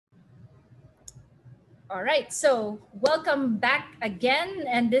All right, so welcome back again.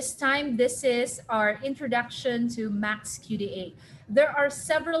 And this time, this is our introduction to MAXQDA. There are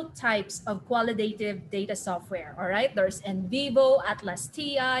several types of qualitative data software. All right, there's NVivo, Atlas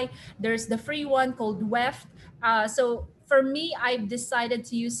TI, there's the free one called WEFT. So for me, I've decided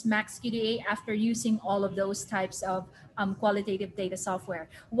to use MAXQDA after using all of those types of qualitative data software.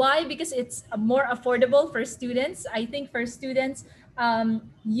 Why? Because it's more affordable for students. I think for students,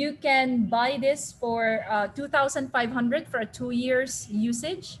 you can buy this for 2,500 for a 2 years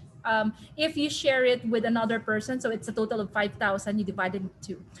usage. If you share it with another person, so it's a total of 5,000, you divide it in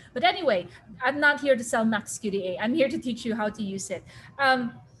two. But anyway, I'm not here to sell MaxQDA. I'm here to teach you how to use it.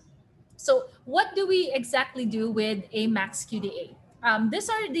 So what do we exactly do with a MaxQDA? These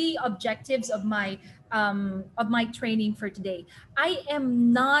are the objectives of my training for today. I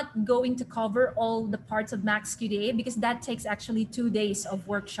am not going to cover all the parts of MaxQDA because that takes actually 2 days of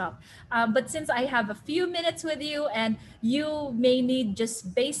workshop. But since I have a few minutes with you and you may need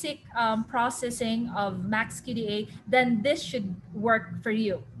just basic processing of MaxQDA, then this should work for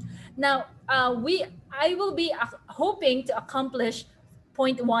you. Now, I will be hoping to accomplish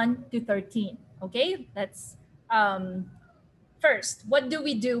point 1 to 13. Okay, that's first. What do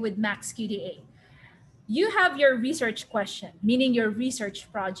we do with MaxQDA? You have your research question, meaning your research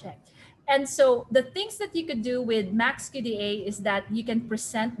project. And so the things that you could do with MaxQDA is that you can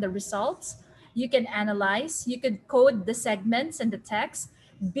present the results, you can analyze, you could code the segments and the text,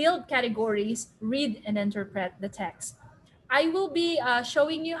 build categories, read and interpret the text. I will be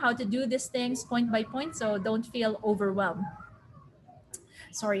showing you how to do these things point by point, so don't feel overwhelmed.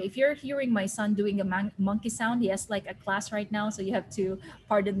 Sorry, if you're hearing my son doing a monkey sound, he has like a class right now, so you have to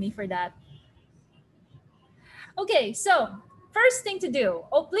pardon me for that. Okay, so first thing to do,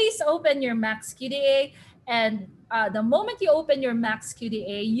 please open your MaxQDA, and the moment you open your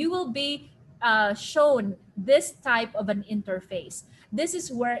MaxQDA, you will be shown this type of an interface. This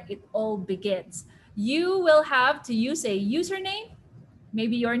is where it all begins. You will have to use a username,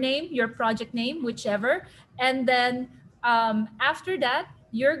 maybe your name, your project name, whichever, and then after that,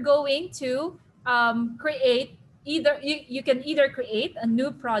 you're going to create you can either create a new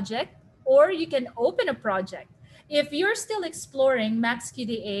project or you can open a project. If you're still exploring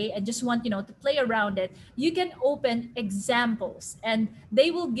MaxQDA and just want to play around it, you can open examples, and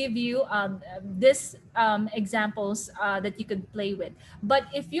they will give you this examples that you could play with. But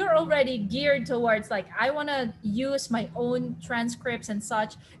if you're already geared towards like I want to use my own transcripts and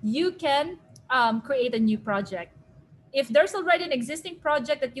such, you can create a new project. If there's already an existing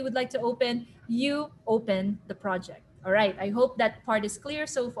project that you would like to open, you open the project. All right. I hope that part is clear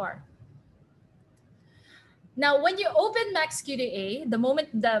so far. Now, when you open MaxQDA, the moment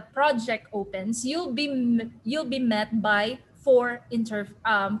the project opens, you'll be met by four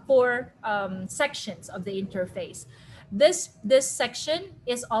sections of the interface. This section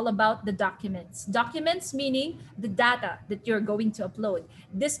is all about the documents. Documents meaning the data that you're going to upload.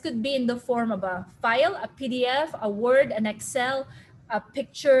 This could be in the form of a file, a PDF, a Word, an Excel, a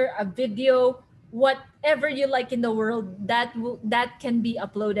picture, a video, whatever you like in the world that can be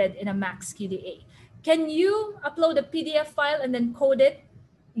uploaded in a MaxQDA. Can you upload a PDF file and then code it?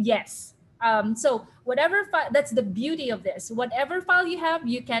 Yes. So whatever file, that's the beauty of this. Whatever file you have,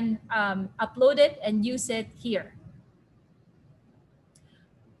 you can upload it and use it here.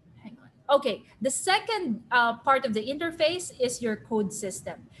 Hang on. Okay, the second part of the interface is your code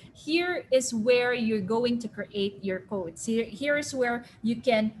system. Here is where you're going to create your codes. Here is where you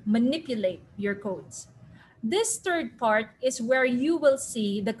can manipulate your codes. This third part is where you will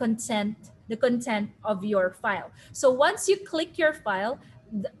see the content of your file. So once you click your file,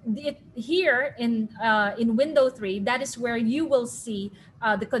 here in Window 3, that is where you will see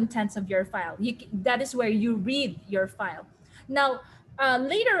the contents of your file. That is where you read your file. Now,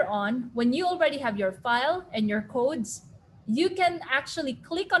 later on, when you already have your file and your codes, you can actually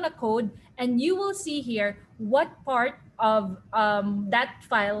click on a code and you will see here what part of that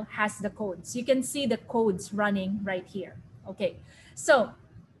file has the codes. You can see the codes running right here. Okay, so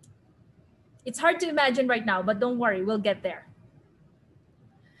it's hard to imagine right now, but don't worry, we'll get there.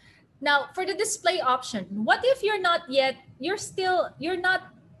 Now, for the display option, what if you're not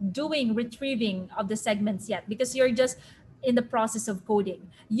doing retrieving of the segments yet because you're just in the process of coding?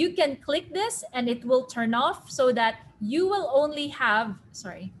 You can click this and it will turn off so that you will only have,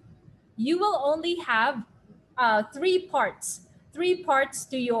 three parts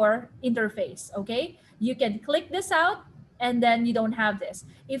to your interface. Okay, you can click this out and then you don't have this.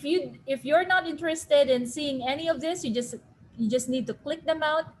 If you're not interested in seeing any of this, you just need to click them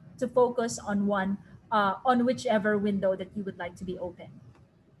out to focus on one on whichever window that you would like to be open.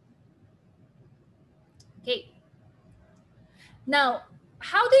 Now,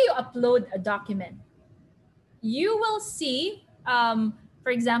 how do you upload a document? You will see,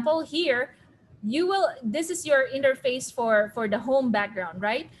 for example, here, this is your interface for the home background,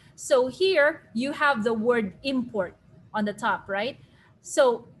 right? So here you have the word import on the top, right?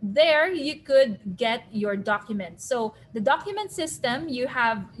 So there you could get your document. So the document system, you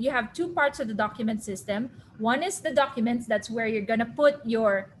have two parts of the document system. One is the documents, that's where you're gonna put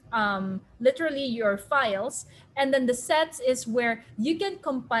your literally your files, and then the sets is where you can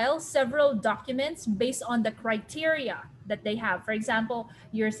compile several documents based on the criteria that they have. For example,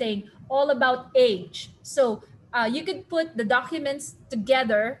 you're saying all about age. So you could put the documents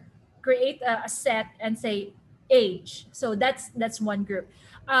together, create a set, and say age. So that's one group.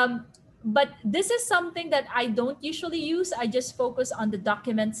 But this is something that I don't usually use. I just focus on the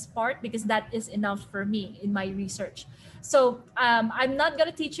documents part because that is enough for me in my research. So I'm not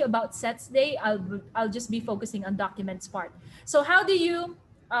going to teach you about sets today. I'll just be focusing on documents part. So how do you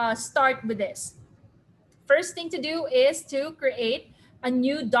start with this? First thing to do is to create a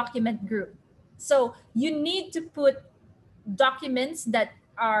new document group. So you need to put documents that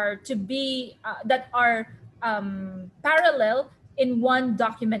are to be that are parallel in one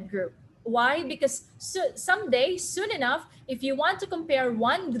document group. Why? Because someday, soon enough, if you want to compare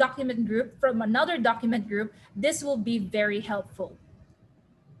one document group from another document group, this will be very helpful.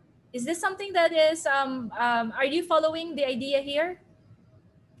 Is this something that is, are you following the idea here?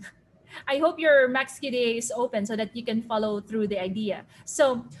 I hope your MAXQDA is open so that you can follow through the idea.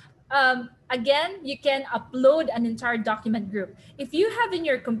 So again, you can upload an entire document group. If you have in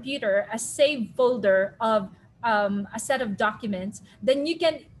your computer a save folder of a set of documents, then you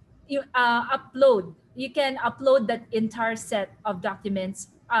can upload that entire set of documents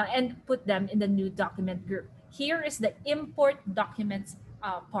and put them in the new document group. Here is the import documents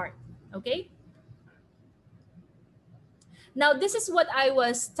part, okay? Now, this is what I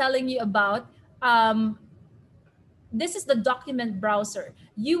was telling you about. This is the document browser.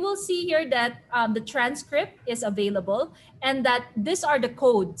 You will see here that the transcript is available and that these are the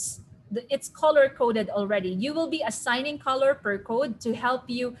codes. It's color coded already. You will be assigning color per code to help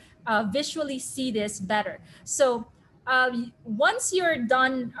you visually see this better. So once you're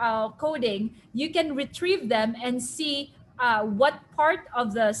done coding, you can retrieve them and see what part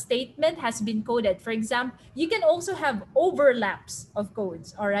of the statement has been coded. For example, you can also have overlaps of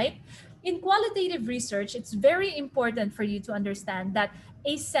codes, all right? In qualitative research, it's very important for you to understand that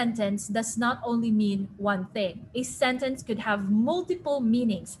a sentence does not only mean one thing. A sentence could have multiple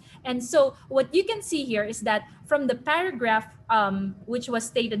meanings. And so what you can see here is that from the paragraph, which was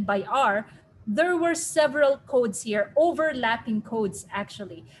stated by R, there were several codes here, overlapping codes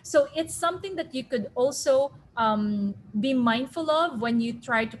actually. So it's something that you could also be mindful of when you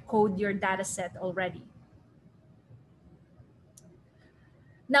try to code your data set already.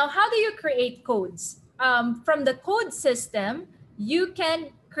 Now, how do you create codes? From the code system, you can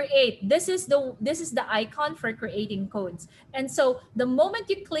create, this is the icon for creating codes. And so the moment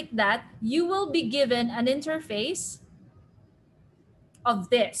you click that, you will be given an interface of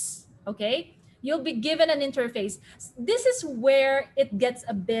this, okay? You'll be given an interface. This is where it gets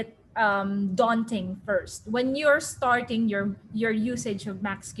a bit daunting first. When you're starting your usage of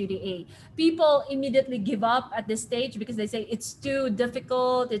MAXQDA, people immediately give up at this stage because they say it's too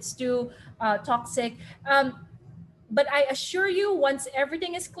difficult, it's too toxic. But I assure you, once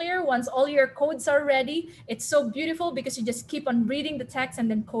everything is clear, once all your codes are ready, it's so beautiful because you just keep on reading the text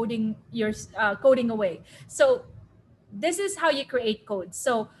and then coding away. So this is how you create codes.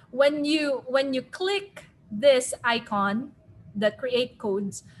 So when you click this icon, the create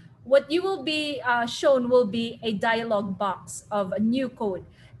codes, what you will be shown will be a dialog box of a new code.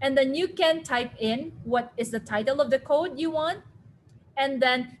 And then you can type in what is the title of the code you want. And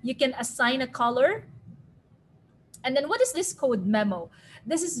then you can assign a color. And then what is this code memo?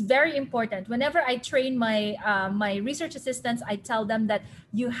 This is very important. Whenever I train my my research assistants, I tell them that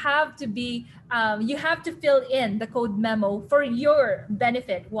you have to fill in the code memo for your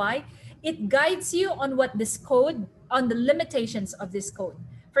benefit. Why? It guides you on what this code, on the limitations of this code.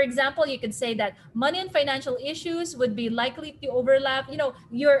 For example, you could say that money and financial issues would be likely to overlap. You know,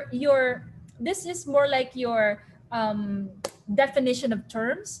 this is more like your definition of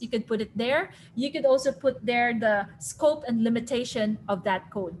terms. You could put it there. You could also put there the scope and limitation of that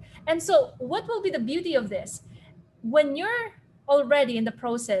code. And so what will be the beauty of this? When you're already in the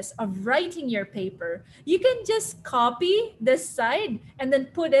process of writing your paper, you can just copy this side and then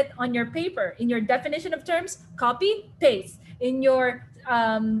put it on your paper. In your definition of terms, copy, paste. In your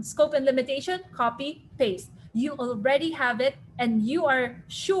scope and limitation, copy, paste. You already have it, and you are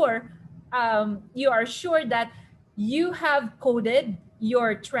sure that you have coded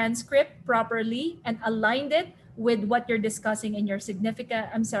your transcript properly and aligned it with what you're discussing in your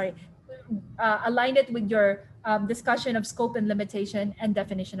aligned it with your discussion of scope and limitation and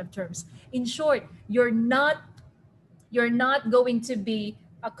definition of terms. In short, you're not going to be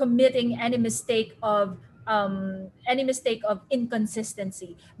committing any mistake of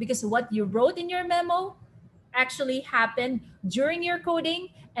inconsistency, because what you wrote in your memo actually happened during your coding,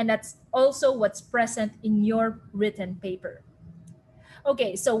 and that's also what's present in your written paper.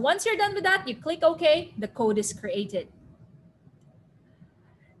 Okay, so once you're done with that, you click OK, the code is created.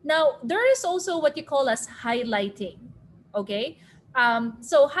 Now, there is also what you call as highlighting, okay?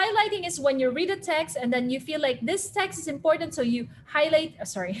 So highlighting is when you read a text and then you feel like this text is important, so you highlight,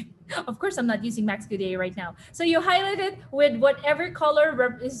 sorry, of course I'm not using MAXQDA right now. So you highlight it with whatever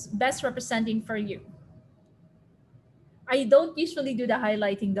color is best representing for you. I don't usually do the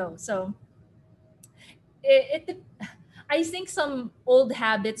highlighting though, so I think some old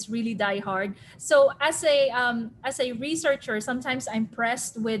habits really die hard. So as a researcher, sometimes I'm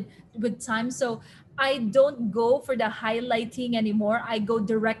pressed with time, so I don't go for the highlighting anymore. I go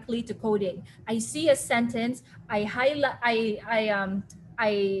directly to coding. I see a sentence, I highlight,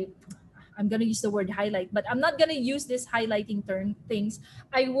 I'm gonna use the word highlight, but I'm not gonna use this highlighting term things.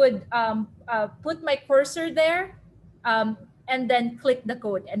 I would put my cursor there, and then click the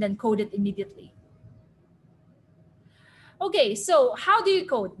code and then code it immediately. Okay, so how do you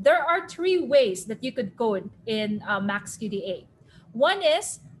code? There are three ways that you could code in MAXQDA. One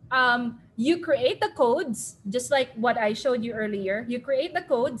is you create the codes, just like what I showed you earlier. You create the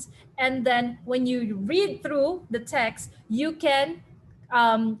codes, and then when you read through the text, you can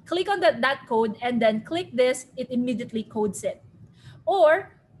click on that code and then click this, it immediately codes it.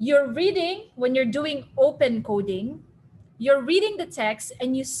 Or you're reading, when you're doing open coding, you're reading the text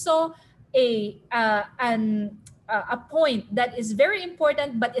and you saw a point that is very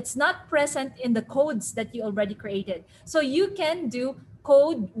important, but it's not present in the codes that you already created. So you can do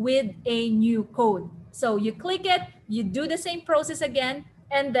code with a new code. So you click it, you do the same process again,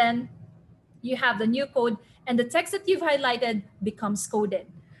 and then you have the new code, and the text that you've highlighted becomes coded.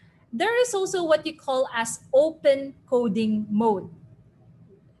 There is also what you call as open coding mode.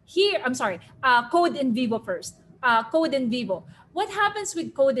 Here, I'm sorry, code in vivo first. Code in vivo. What happens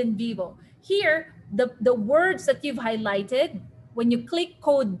with code in vivo? Here, the words that you've highlighted, when you click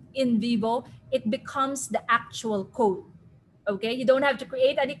code in vivo, it becomes the actual code. Okay, you don't have to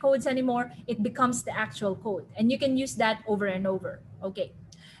create any codes anymore. It becomes the actual code, and you can use that over and over. Okay,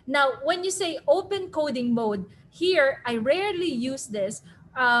 now when you say open coding mode, here I rarely use this.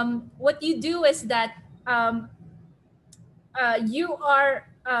 What you do is that you are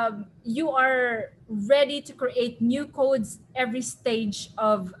ready to create new codes every stage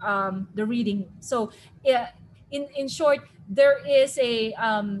of the reading. So in short, there is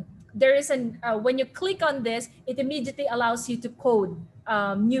an when you click on this, it immediately allows you to code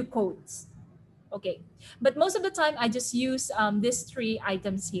new codes. Okay, but most of the time I just use these three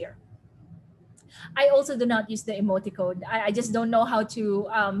items here. I also do not use the emoticode. I just don't know how to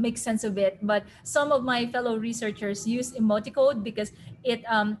make sense of it. But some of my fellow researchers use emoticode because it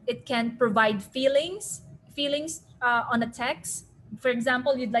can provide feelings on a text. For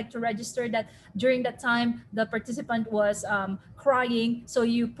example, you'd like to register that during that time the participant was crying, so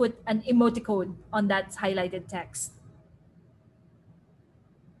you put an emoticode on that highlighted text.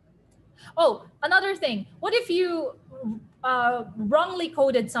 Oh, another thing. What if you wrongly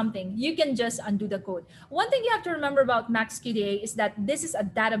coded something? You can just undo the code. One thing you have to remember about MAXQDA is that this is a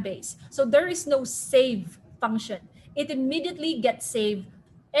database. So there is no save function. It immediately gets saved.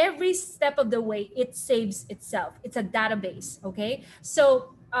 Every step of the way, it saves itself. It's a database, okay?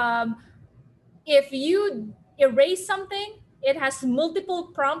 So if you erase something, it has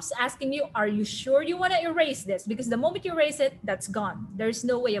multiple prompts asking you, are you sure you want to erase this? Because the moment you erase it, that's gone. There's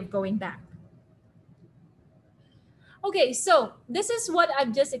no way of going back. Okay, so this is what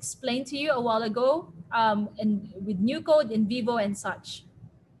I've just explained to you a while ago, and with new code in vivo and such.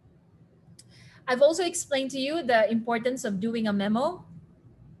 I've also explained to you the importance of doing a memo.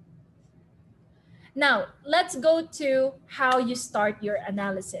 Now, let's go to how you start your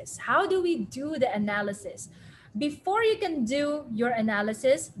analysis. How do we do the analysis? Before you can do your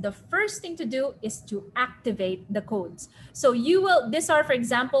analysis, the first thing to do is to activate the codes. So these are, for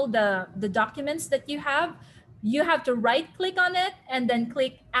example, the documents that you have. You have to right click on it and then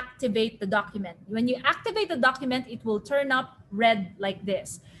click activate the document. When you activate the document, it will turn up red like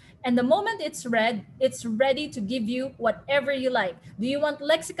this. And the moment it's read, it's ready to give you whatever you like. Do you want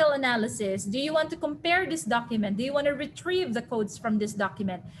lexical analysis? Do you want to compare this document? Do you want to retrieve the codes from this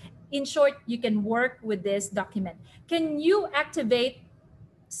document? In short, you can work with this document. Can you activate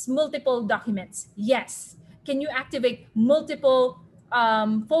multiple documents? Yes. Can you activate multiple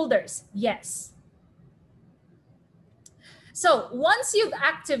folders? Yes. So once you've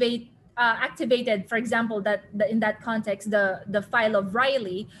activated, for example, in that context, the file of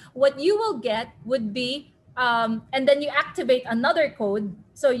Riley, what you will get would be, and then you activate another code.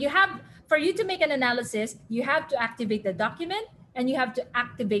 So you have, for you to make an analysis, you have to activate the document and you have to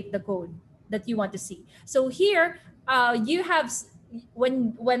activate the code that you want to see. So here, you have,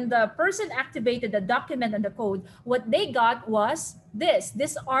 when the person activated the document and the code, what they got was this.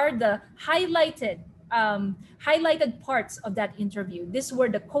 These are the highlighted parts of that interview. These were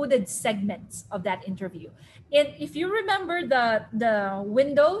the coded segments of that interview. And if you remember the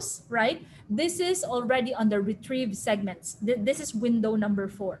windows, right? This is already on the retrieve segments. This is window number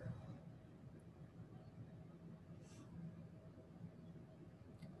 4.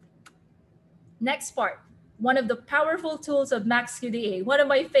 Next part, one of the powerful tools of MAXQDA, one of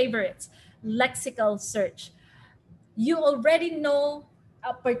my favorites, lexical search. You already know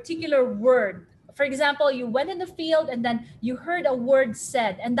a particular word. For example, you went in the field and then you heard a word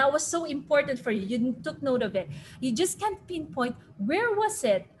said, and that was so important for you. You took note of it. You just can't pinpoint where was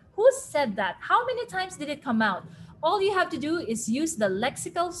it, who said that, how many times did it come out. All you have to do is use the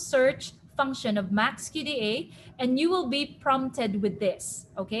lexical search function of MAXQDA, and you will be prompted with this.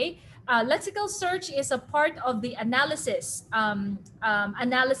 Okay. Lexical search is a part of the analysis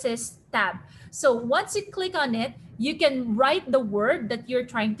tab. So once you click on it, you can write the word that you're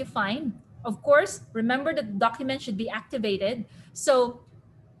trying to find. Of course, remember that the document should be activated. So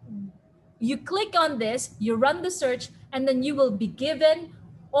you click on this, you run the search, and then you will be given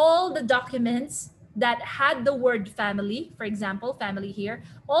all the documents that had the word family. For example, family here,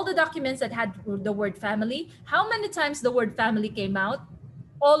 all the documents that had the word family, how many times the word family came out,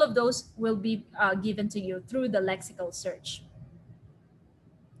 all of those will be given to you through the lexical search.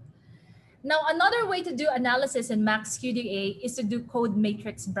 Now, another way to do analysis in MAXQDA is to do code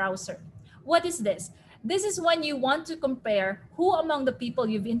matrix browser. What is this? This is when you want to compare who among the people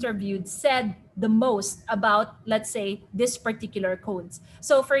you've interviewed said the most about, let's say, this particular codes.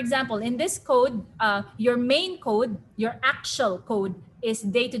 So for example, in this code, your main code, your actual code is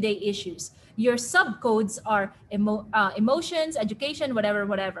day-to-day issues. Your subcodes are emotions, education,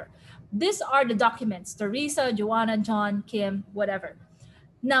 whatever. These are the documents, Teresa, Joanna, John, Kim, whatever.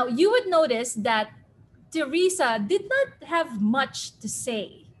 Now, you would notice that Teresa did not have much to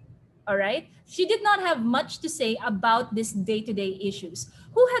say, all right? She did not have much to say about these day-to-day issues.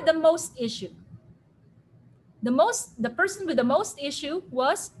 Who had the most issue? The person with the most issue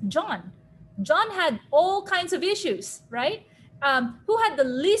was John. John had all kinds of issues, right? Who had the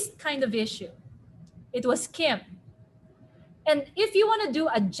least kind of issue? It was Kim. And if you want to do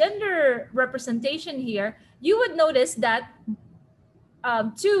a gender representation here, you would notice that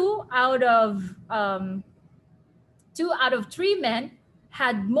 2 out of 3 men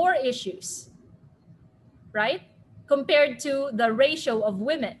had more issues, right? Compared to the ratio of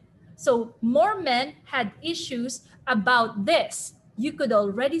women. So more men had issues about this. You could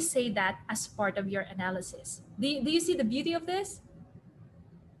already say that as part of your analysis. Do you see the beauty of this?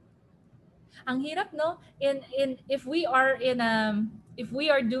 Ang hirap, no? If we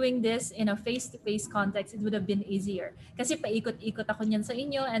are doing this in a face-to-face context, it would have been easier. Kasi paikot-ikot ako niyan sa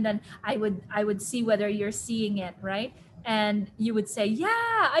inyo, and then I would see whether you're seeing it, right? And you would say,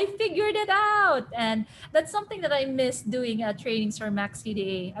 yeah, I figured it out. And that's something that I miss doing trainings for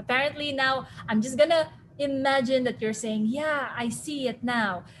MAXQDA. Apparently now, I'm just gonna imagine that you're saying, yeah, I see it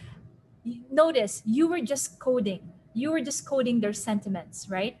now. Notice, you were just coding. You were just coding their sentiments,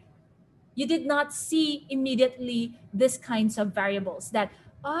 right? You did not see immediately these kinds of variables that,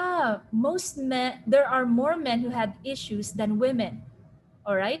 most men, there are more men who had issues than women,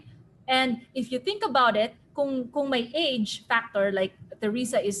 all right? And if you think about it, kung may age factor, like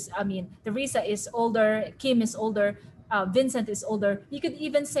Teresa is older, Kim is older, Vincent is older, you could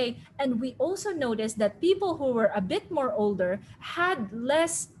even say, and we also noticed that people who were a bit more older had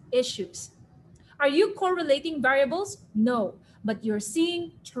less issues. Are you correlating variables? No, but you're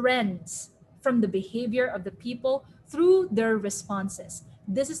seeing trends from the behavior of the people through their responses.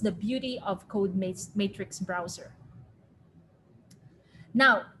 This is the beauty of Code Matrix Browser.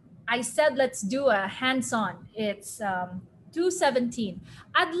 Now, I said let's do a hands-on. It's 217.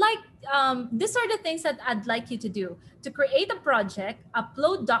 These are the things that I'd like you to do. To create a project,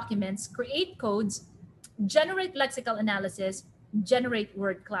 upload documents, create codes, generate lexical analysis, generate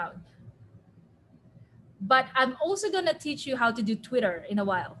word cloud. But I'm also going to teach you how to do Twitter in a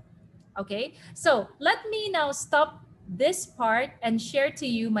while. Okay, so let me now stop this part and share to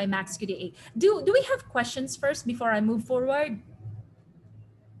you my MAXQDA. Do we have questions first before I move forward?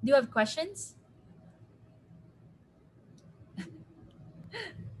 Do you have questions?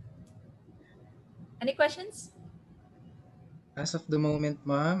 Any questions? As of the moment,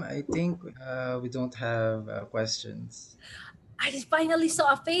 ma'am, I think we don't have questions. I just finally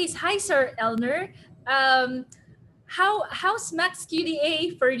saw a face. Hi, Sir Elner. Um, how's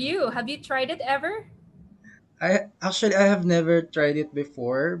MAXQDA for you? Have you tried it ever? I have never tried it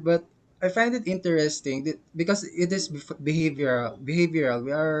before, but I find it interesting because it is behavioral. Behavioral.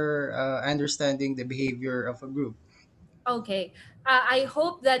 We are understanding the behavior of a group. Okay. I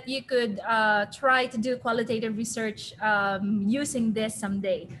hope that you could try to do qualitative research using this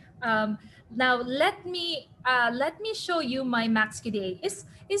someday. Now let me show you my MAXQDA. Is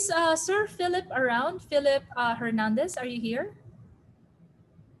Sir Philip around? Philip Hernandez, are you here?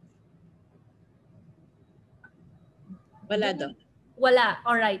 Wala Do daw. we? Wala.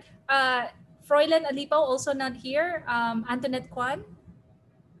 All right. Froilan Alipaw also not here. Antoinette Kwan.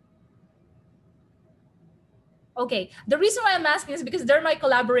 Okay, the reason why I'm asking is because they're my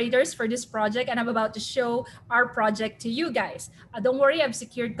collaborators for this project, and I'm about to show our project to you guys. Don't worry, I've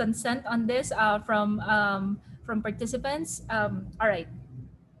secured consent on this from participants. All right.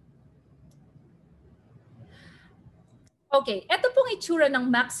 Okay, ito pong itsura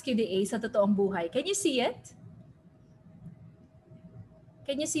ng MAXQDA sa totoong buhay. Can you see it?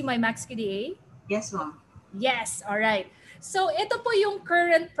 Can you see my MAXQDA? Yes, ma'am. Yes, all right. So ito po yung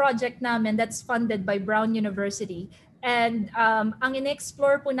current project namin that's funded by Brown University. And ang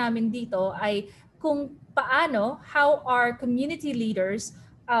in-explore po namin dito ay kung paano, how are community leaders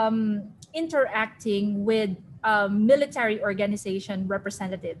interacting with military organization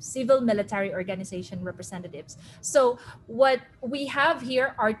representatives, civil military organization representatives. So what we have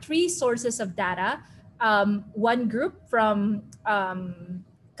here are three sources of data. One group from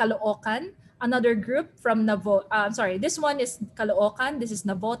Caloocan, another group from this one is Caloocan, this is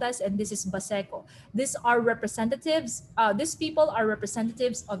Navotas, and this is Baseco. These are representatives, these people are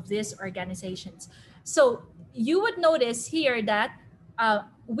representatives of these organizations. So you would notice here that I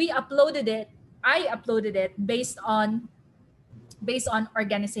uploaded it based on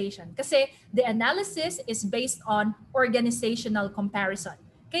organization. Kasi the analysis is based on organizational comparison.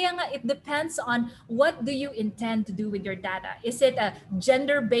 Kaya nga, it depends on what do you intend to do with your data. Is it a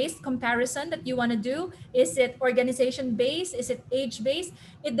gender-based comparison that you want to do? Is it organization-based? Is it age-based?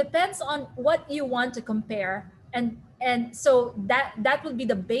 It depends on what you want to compare. And so that will be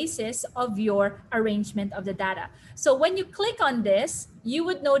the basis of your arrangement of the data. So when you click on this, you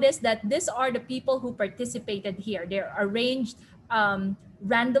would notice that these are the people who participated here. They're arranged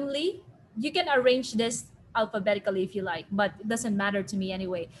randomly. You can arrange this alphabetically if you like, but it doesn't matter to me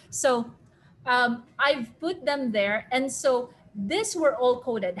anyway. So I've put them there. And so these were all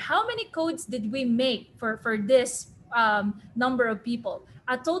coded. How many codes did we make for this number of people?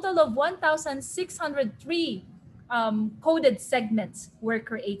 A total of 1,603 coded segments were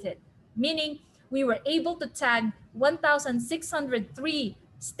created, meaning we were able to tag 1,603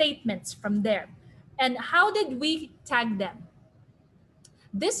 statements from there. And how did we tag them?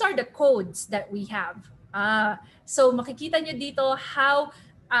 These are the codes that we have. So makikita nyo dito how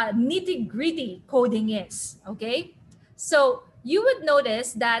nitty-gritty coding is, okay? So you would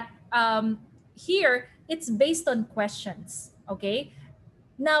notice that here, it's based on questions, okay?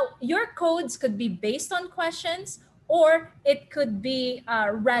 Now, your codes could be based on questions or it could be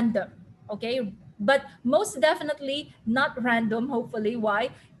random, okay? But most definitely not random, hopefully.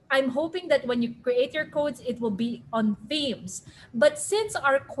 Why? I'm hoping that when you create your codes, it will be on themes. But since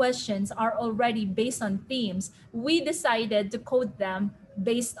our questions are already based on themes, we decided to code them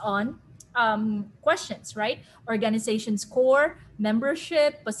based on questions, right? Organization's core,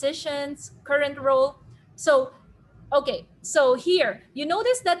 membership, positions, current role. So okay, so here, you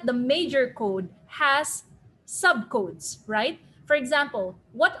notice that the major code has subcodes, right? For example,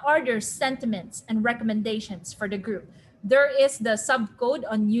 what are their sentiments and recommendations for the group? There is the subcode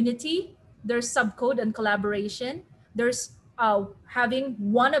on unity, there's subcode on collaboration, there's having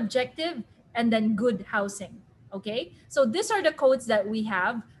one objective, and then good housing, okay? So these are the codes that we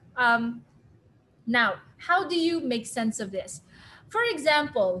have. Now, how do you make sense of this? For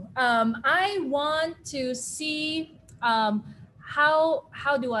example, I want to see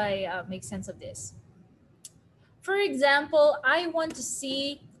how do I make sense of this? For example, I want to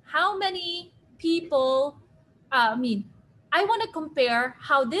see how many people. I mean, I want to compare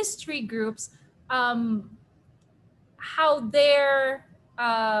how these three groups, um, how their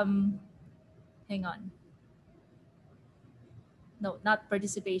hang on. No, not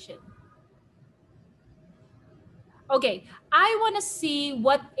participation. Okay, I want to see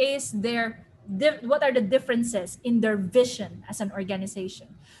what is their what are the differences in their vision as an organization.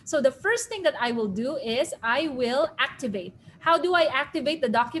 So the first thing that I will do is I will activate. How do I activate the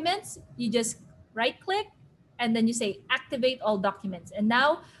documents? You just right click and then you say activate all documents. And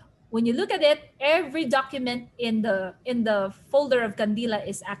now when you look at it, every document in the folder of Candila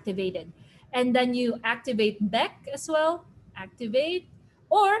is activated. And then you activate Beck as well, activate.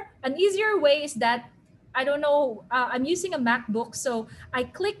 Or an easier way is that I don't know, I'm using a MacBook, so I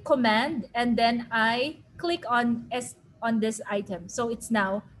click command and then I click on on this item. So it's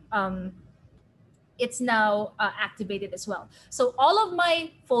now activated as well. So all of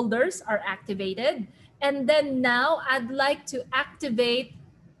my folders are activated. And then now I'd like to activate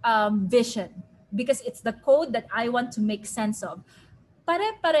vision because it's the code that I want to make sense of.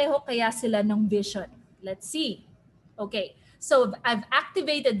 Pare-pareho kaya sila ng vision? Let's see. Okay, so I've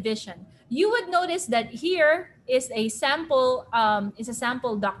activated vision. You would notice that here is a sample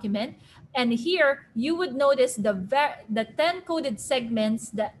document, and here you would notice the 10 coded segments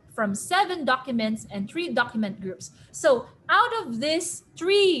that from 7 documents and 3 document groups. So out of these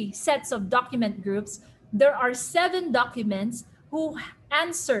 3 sets of document groups, there are 7 documents who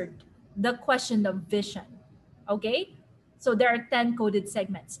answered the question of vision. Okay, so there are 10 coded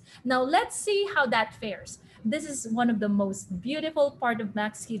segments. Now let's see how that fares. This is one of the most beautiful part of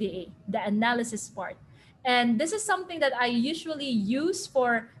MAXQDA, the analysis part. And this is something that I usually use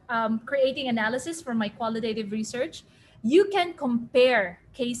for creating analysis for my qualitative research. You can compare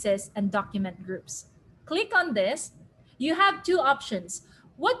cases and document groups. Click on this. You have 2 options.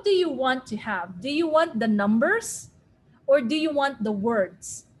 What do you want to have? Do you want the numbers or do you want the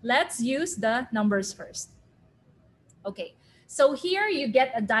words? Let's use the numbers first. Okay, so here you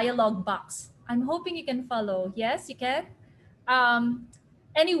get a dialog box. I'm hoping you can follow. Yes, you can. Um,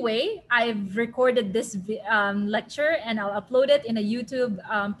 anyway, I've recorded this lecture and I'll upload it in a YouTube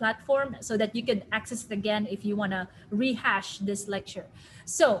platform so that you can access it again if you want to rehash this lecture.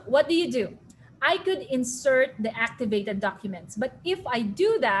 So what do? I could insert the activated documents, but if I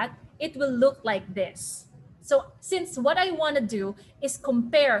do that, it will look like this. So since what I want to do is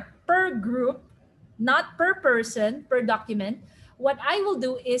compare per group, not per person, per document, what I will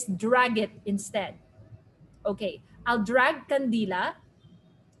do is drag it instead. Okay, I'll drag Candila,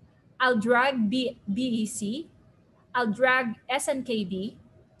 I'll drag BEC, I'll drag SNKB.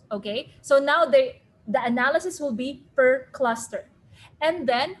 Okay, so now the analysis will be per cluster. And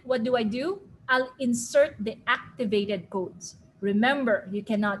then what do? I'll insert the activated codes. Remember, you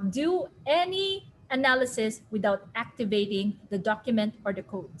cannot do any analysis without activating the document or the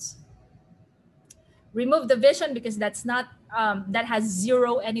codes. Remove the vision because that's not that has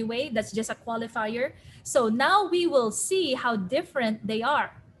 0 anyway. That's just a qualifier. So now we will see how different they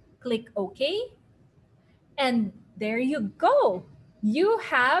are. Click OK. And there you go. You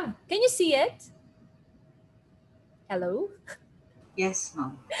have, can you see it? Hello? Yes,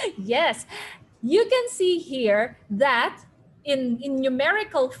 ma'am. Yes. You can see here that in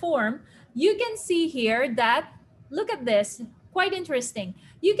numerical form, you can see here that, look at this, quite interesting.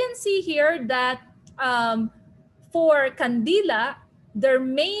 You can see here that for Candila, their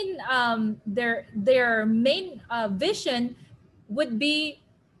main vision would be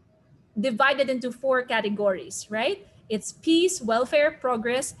divided into 4 categories, right? It's peace, welfare,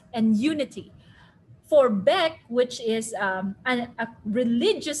 progress, and unity. For Beck, which is a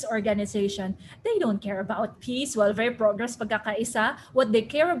religious organization, they don't care about peace, welfare, progress, pagkakaisa. What they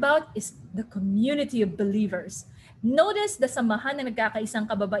care about is the community of believers. Notice the samahan na nagkakaisang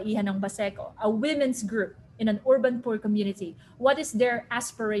kababaihan ng Baseco, a women's group in an urban poor community. What is their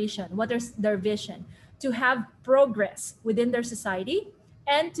aspiration? What is their vision? To have progress within their society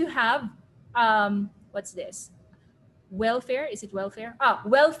and to have, what's this? Welfare, is it welfare?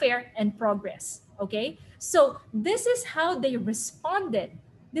 Welfare and progress. Okay, so this is how they responded.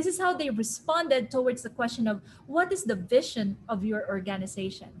 This is how they responded towards the question of what is the vision of your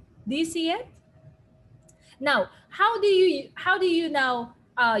organization. Do you see it? Now, how do you now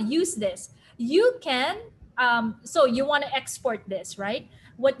use this? You can so you want to export this, right?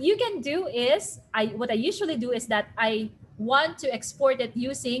 What you can do is what I usually do is that I want to export it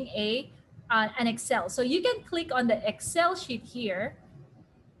using an Excel. So you can click on the Excel sheet here.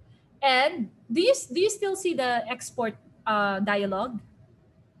 And do you still see the export dialog?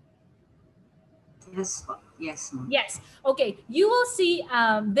 Yes, Yes, ma'am. Yes. Okay. You will see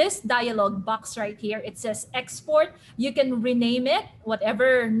this dialog box right here. It says export. You can rename it,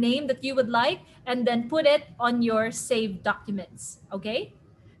 whatever name that you would like, and then put it on your saved documents. Okay?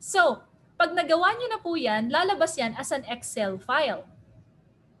 So, pag nagawa niyo na po yan, lalabas yan as an Excel file.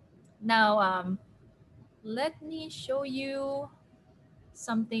 Now, let me show you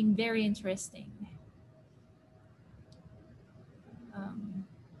something very interesting. Um,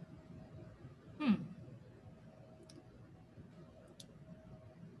 hmm.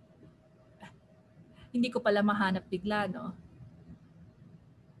 Hindi ko pala mahanap bigla, no?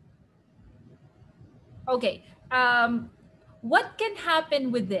 Okay. What can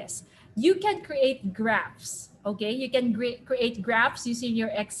happen with this? You can create graphs. Okay, you can create graphs using your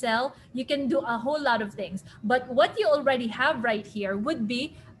Excel. You can do a whole lot of things. But what you already have right here would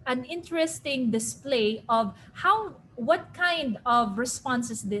be an interesting display of what kind of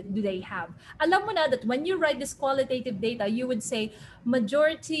responses do they have. Alam mo na that when you write this qualitative data, you would say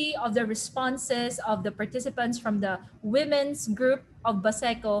majority of the responses of the participants from the women's group of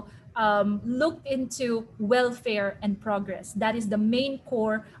Baseco looked into welfare and progress. That is the main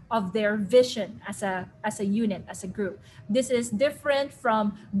core of their vision as a unit, as a group. This is different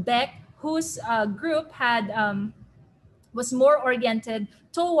from Beck, whose group had was more oriented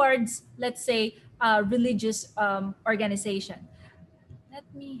towards, let's say, religious organization. Let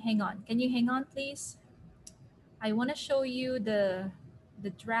me hang on. Can you hang on, please? I want to show you the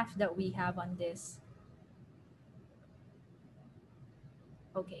draft that we have on this.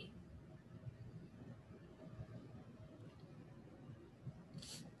 Okay.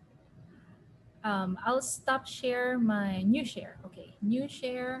 I'll stop share my new share. Okay, new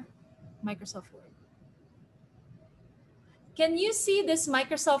share, Microsoft Word. Can you see this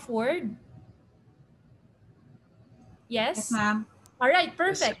Microsoft Word? Yes, Yes? ma'am. All right, Yes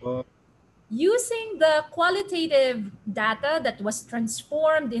perfect. po. Using the qualitative data that was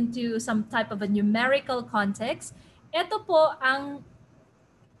transformed into some type of a numerical context, ito po ang,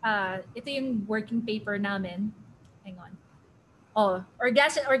 ito yung working paper namin. Hang on. Oh,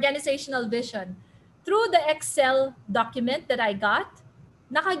 organizational vision. Through the Excel document that I got,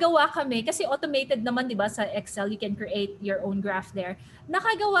 nakagawa kami, kasi automated naman, di ba, sa Excel, you can create your own graph there.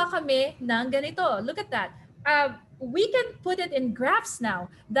 Nakagawa kami ng ganito. Look at that. We can put it in graphs now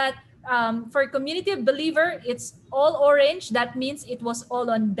that for community of believer, it's all orange. That means it was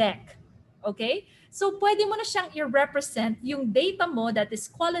all on Beck. Okay? So, pwede mo na siyang i-represent yung data mo that is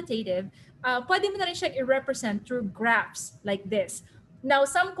qualitative. Pwede mo na rin siyang i-represent through graphs like this. Now,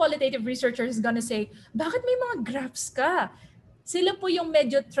 some qualitative researchers is gonna say, bakit may mga graphs ka? Sila po yung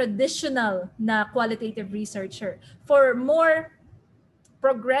medyo traditional na qualitative researcher. For more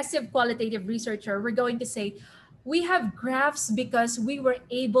progressive qualitative researcher, we're going to say, we have graphs because we were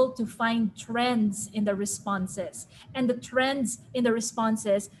able to find trends in the responses. And the trends in the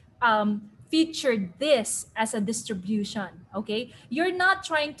responses featured this as a distribution, okay? You're not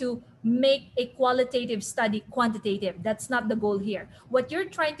trying to make a qualitative study quantitative. That's not the goal here. What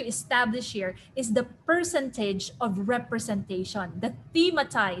you're trying to establish here is the percentage of representation, the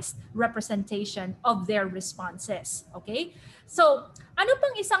thematized representation of their responses, okay? So, ano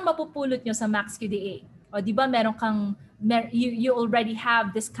pang isang mapupulot nyo sa MAXQDA? O, di ba meron kang, you already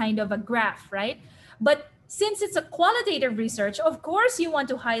have this kind of a graph, right? But since it's a qualitative research, of course you want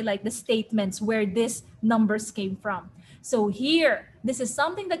to highlight the statements where these numbers came from. So here, this is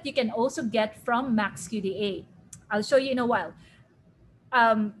something that you can also get from MAXQDA. I'll show you in a while.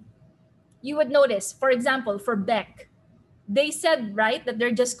 You would notice, for example, for Beck, they said, right, that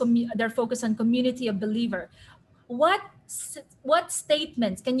they're focused on community of believer. What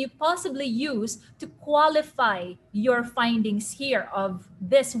statements can you possibly use to qualify your findings here of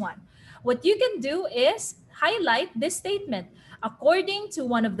this one? What you can do is highlight this statement. According to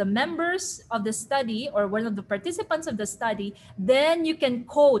one of the members of the study or one of the participants of the study, then you can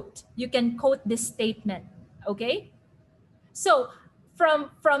quote this statement, okay? So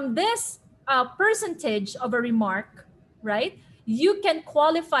from this percentage of a remark, right, you can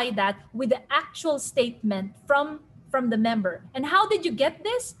qualify that with the actual statement from the member. And how did you get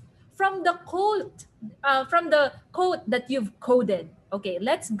this? From the quote that you've coded. Okay,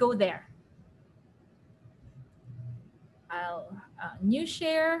 let's go there. I'll new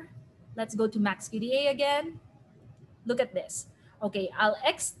share. Let's go to MAXQDA again. Look at this. Okay, I'll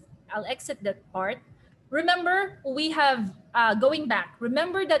exit that part. Remember, we have going back.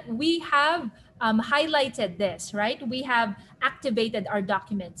 Remember that we have highlighted this, right? We have activated our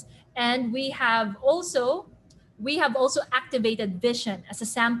documents, and we have also activated vision as a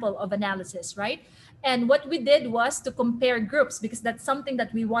sample of analysis, right? And what we did was to compare groups because that's something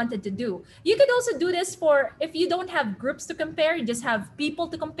that we wanted to do. You could also do this for if you don't have groups to compare, you just have people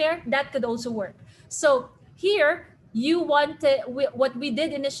to compare, that could also work. So here, what we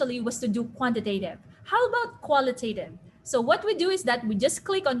did initially was to do quantitative. How about qualitative? So what we do is that we just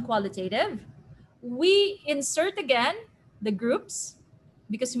click on qualitative. We insert again the groups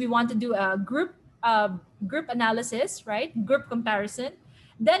because we want to do a group analysis, right? Group comparison.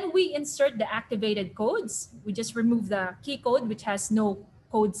 Then we insert the activated codes. We just remove the key code, which has no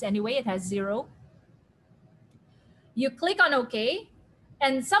codes anyway. It has 0. You click on OK,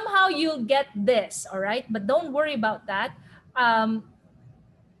 and somehow you'll get this, all right? But don't worry about that. Um,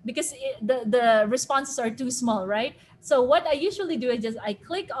 because the responses are too small, right? So what I usually do is just I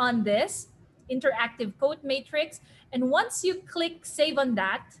click on this interactive code matrix, and once you click save on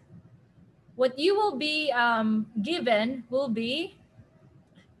that, what you will be given will be,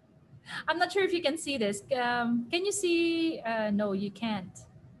 I'm not sure if you can see this. Can you see? No, you can't.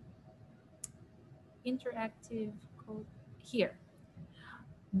 Interactive code here.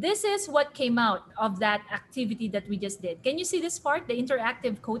 This is what came out of that activity that we just did. Can you see this part, the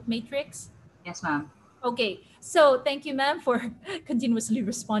interactive code matrix? Yes, ma'am. Okay, so thank you, ma'am, for continuously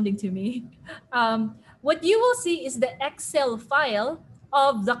responding to me. What you will see is the Excel file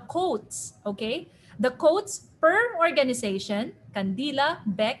of the codes, okay? The codes per organization, Kandila,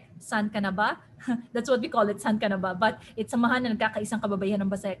 Beck, San ka na ba? That's what we call it, San ka na ba? But it's samahan na nagkakaisang kababayan ng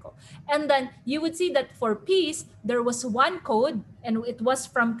Baseco. And then you would see that for peace, there was one code and it was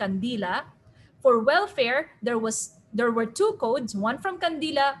from Kandila. For welfare, there were 2 codes, one from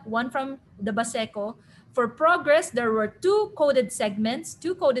Kandila, one from the Baseco. For progress, there were 2 coded segments,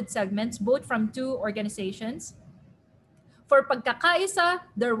 both from 2 organizations. For pagkakaisa,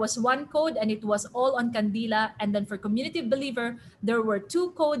 there was 1 code and it was all on Kandila. And then for community believer, there were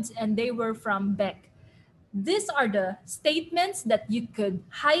 2 codes and they were from Beck. These are the statements that you could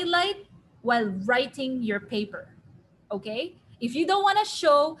highlight while writing your paper, okay? If you don't want to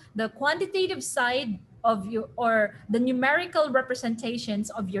show the quantitative side of your or the numerical representations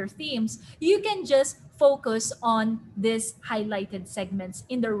of your themes, you can just focus on these highlighted segments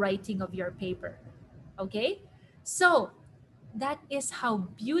in the writing of your paper, okay? So that is how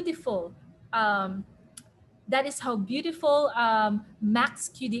beautiful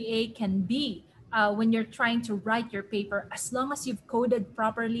MaxQDA can be when you're trying to write your paper, as long as you've coded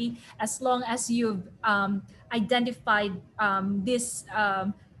properly, as long as you've identified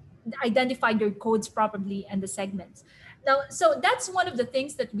identified your codes properly and the segments. Now, so that's one of the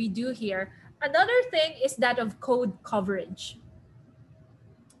things that we do here. Another thing is that of code coverage.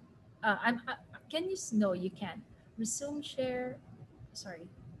 Can you? No, you can. Resume share. Sorry,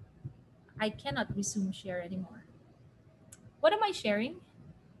 I cannot resume share anymore. What am I sharing?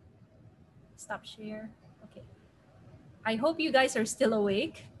 Stop share. Okay. I hope you guys are still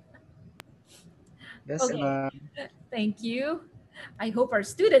awake. Yes, Okay. ma'am. Thank you. I hope our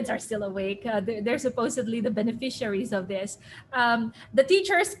students are still awake. They're supposedly the beneficiaries of this. The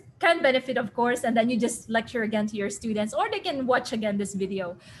teachers can benefit, of course, and then you just lecture again to your students, or they can watch again this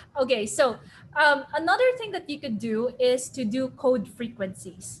video. Okay, so another thing that you could do is to do code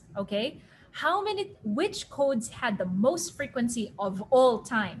frequencies. Okay, which codes had the most frequency of all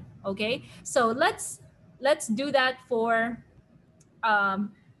time? Okay, so let's do that for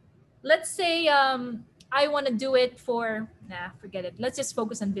let's say I want to do it for, forget it. Let's just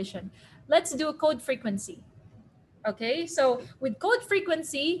focus on vision. Let's do a code frequency. Okay, so with code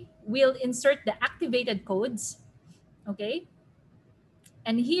frequency, we'll insert the activated codes. Okay,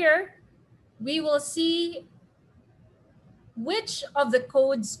 and here we will see which of the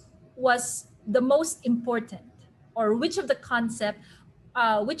codes was the most important, or which of the concepts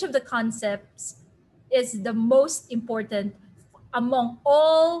is the most important among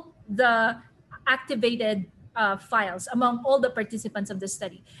all the activated files, among all the participants of the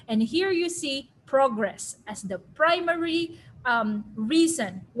study. And here you see progress as the primary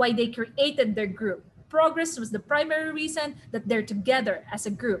reason why they created their group. Progress was the primary reason that they're together as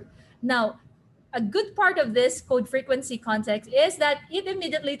a group. Now, a good part of this code frequency context is that it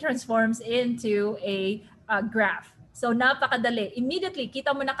immediately transforms into a graph. So napakadali. Immediately,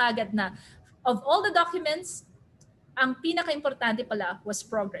 kita mo na kagad na of all the documents, ang pinaka-importante pala was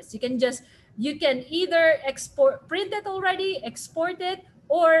progress. You can either print it already, export it,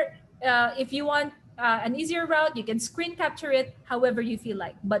 or if you want an easier route, you can screen capture it however you feel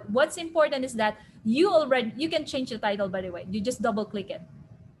like. But what's important is that you can change the title, by the way. You just double click it.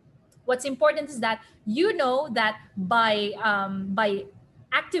 What's important is that you know that by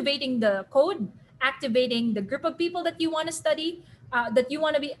activating the code, activating the group of people that you want to study, that you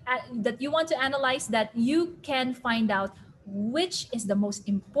want to be that you want to analyze, that you can find out which is the most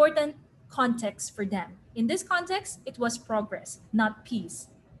important context for them. In this context, it was progress, not peace.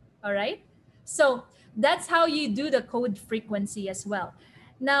 All right. So that's how you do the code frequency as well.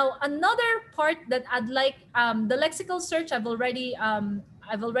 Now, another part that I'd like, the lexical search, I've already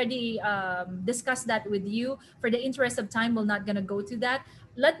discussed that with you. For the interest of time, we're not gonna go to that.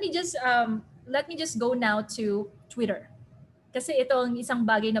 Let me just go now to Twitter. Kasi ito ang isang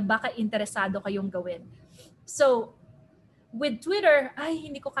bagay na baka interesado kayong gawin. So, with Twitter, ay,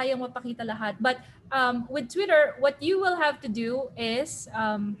 hindi ko kayang mapakita lahat. But with Twitter, what you will have to do is,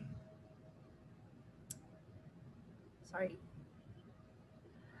 sorry,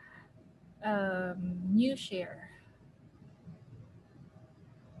 new share.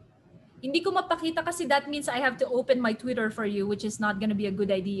 Hindi ko mapakita kasi that means I have to open my Twitter for you, which is not gonna be a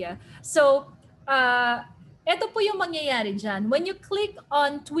good idea. So, ito po yung mangyayari dyan. When you click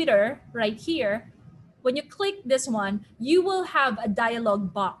on Twitter right here, when you click this one, you will have a dialog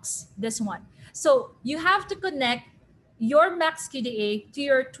box, this one. So you have to connect your MaxQDA to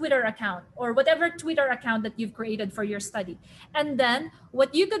your Twitter account or whatever Twitter account that you've created for your study. And then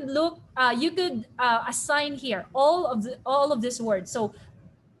what you could assign here all of these words. So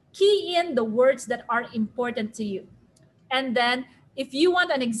key in the words that are important to you. And then if you want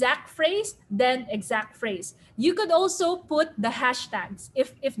an exact phrase, then exact phrase. You could also put the hashtags.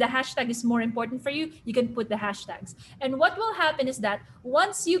 If the hashtag is more important for you, you can put the hashtags. And what will happen is that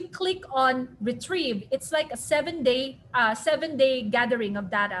once you click on retrieve, it's like a 7-day gathering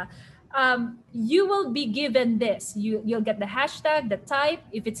of data. You will be given this. You'll get the hashtag, the type,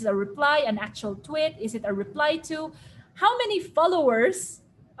 if it's a reply, an actual tweet, is it a reply to, how many followers.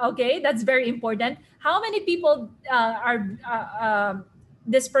 Okay, that's very important. How many people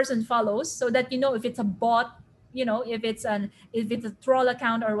this person follows, so that you know if it's a bot, if it's a troll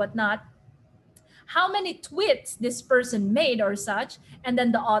account or whatnot. How many tweets this person made or such, and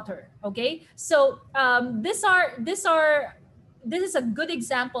then the author. Okay, so this is a good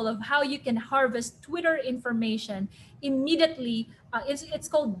example of how you can harvest Twitter information immediately. It's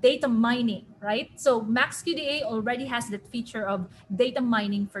called data mining, right? So MaxQDA already has that feature of data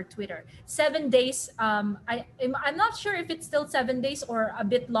mining for Twitter. 7 days. I'm not sure if it's still 7 days or a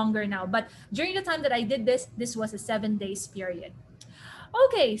bit longer now, but during the time that I did this was a 7 days period.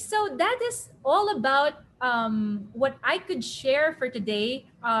 Okay, so that is all about what I could share for today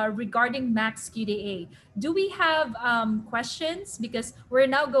regarding MaxQDA. Do we have questions? Because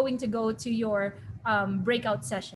we're now going to go to your breakout session.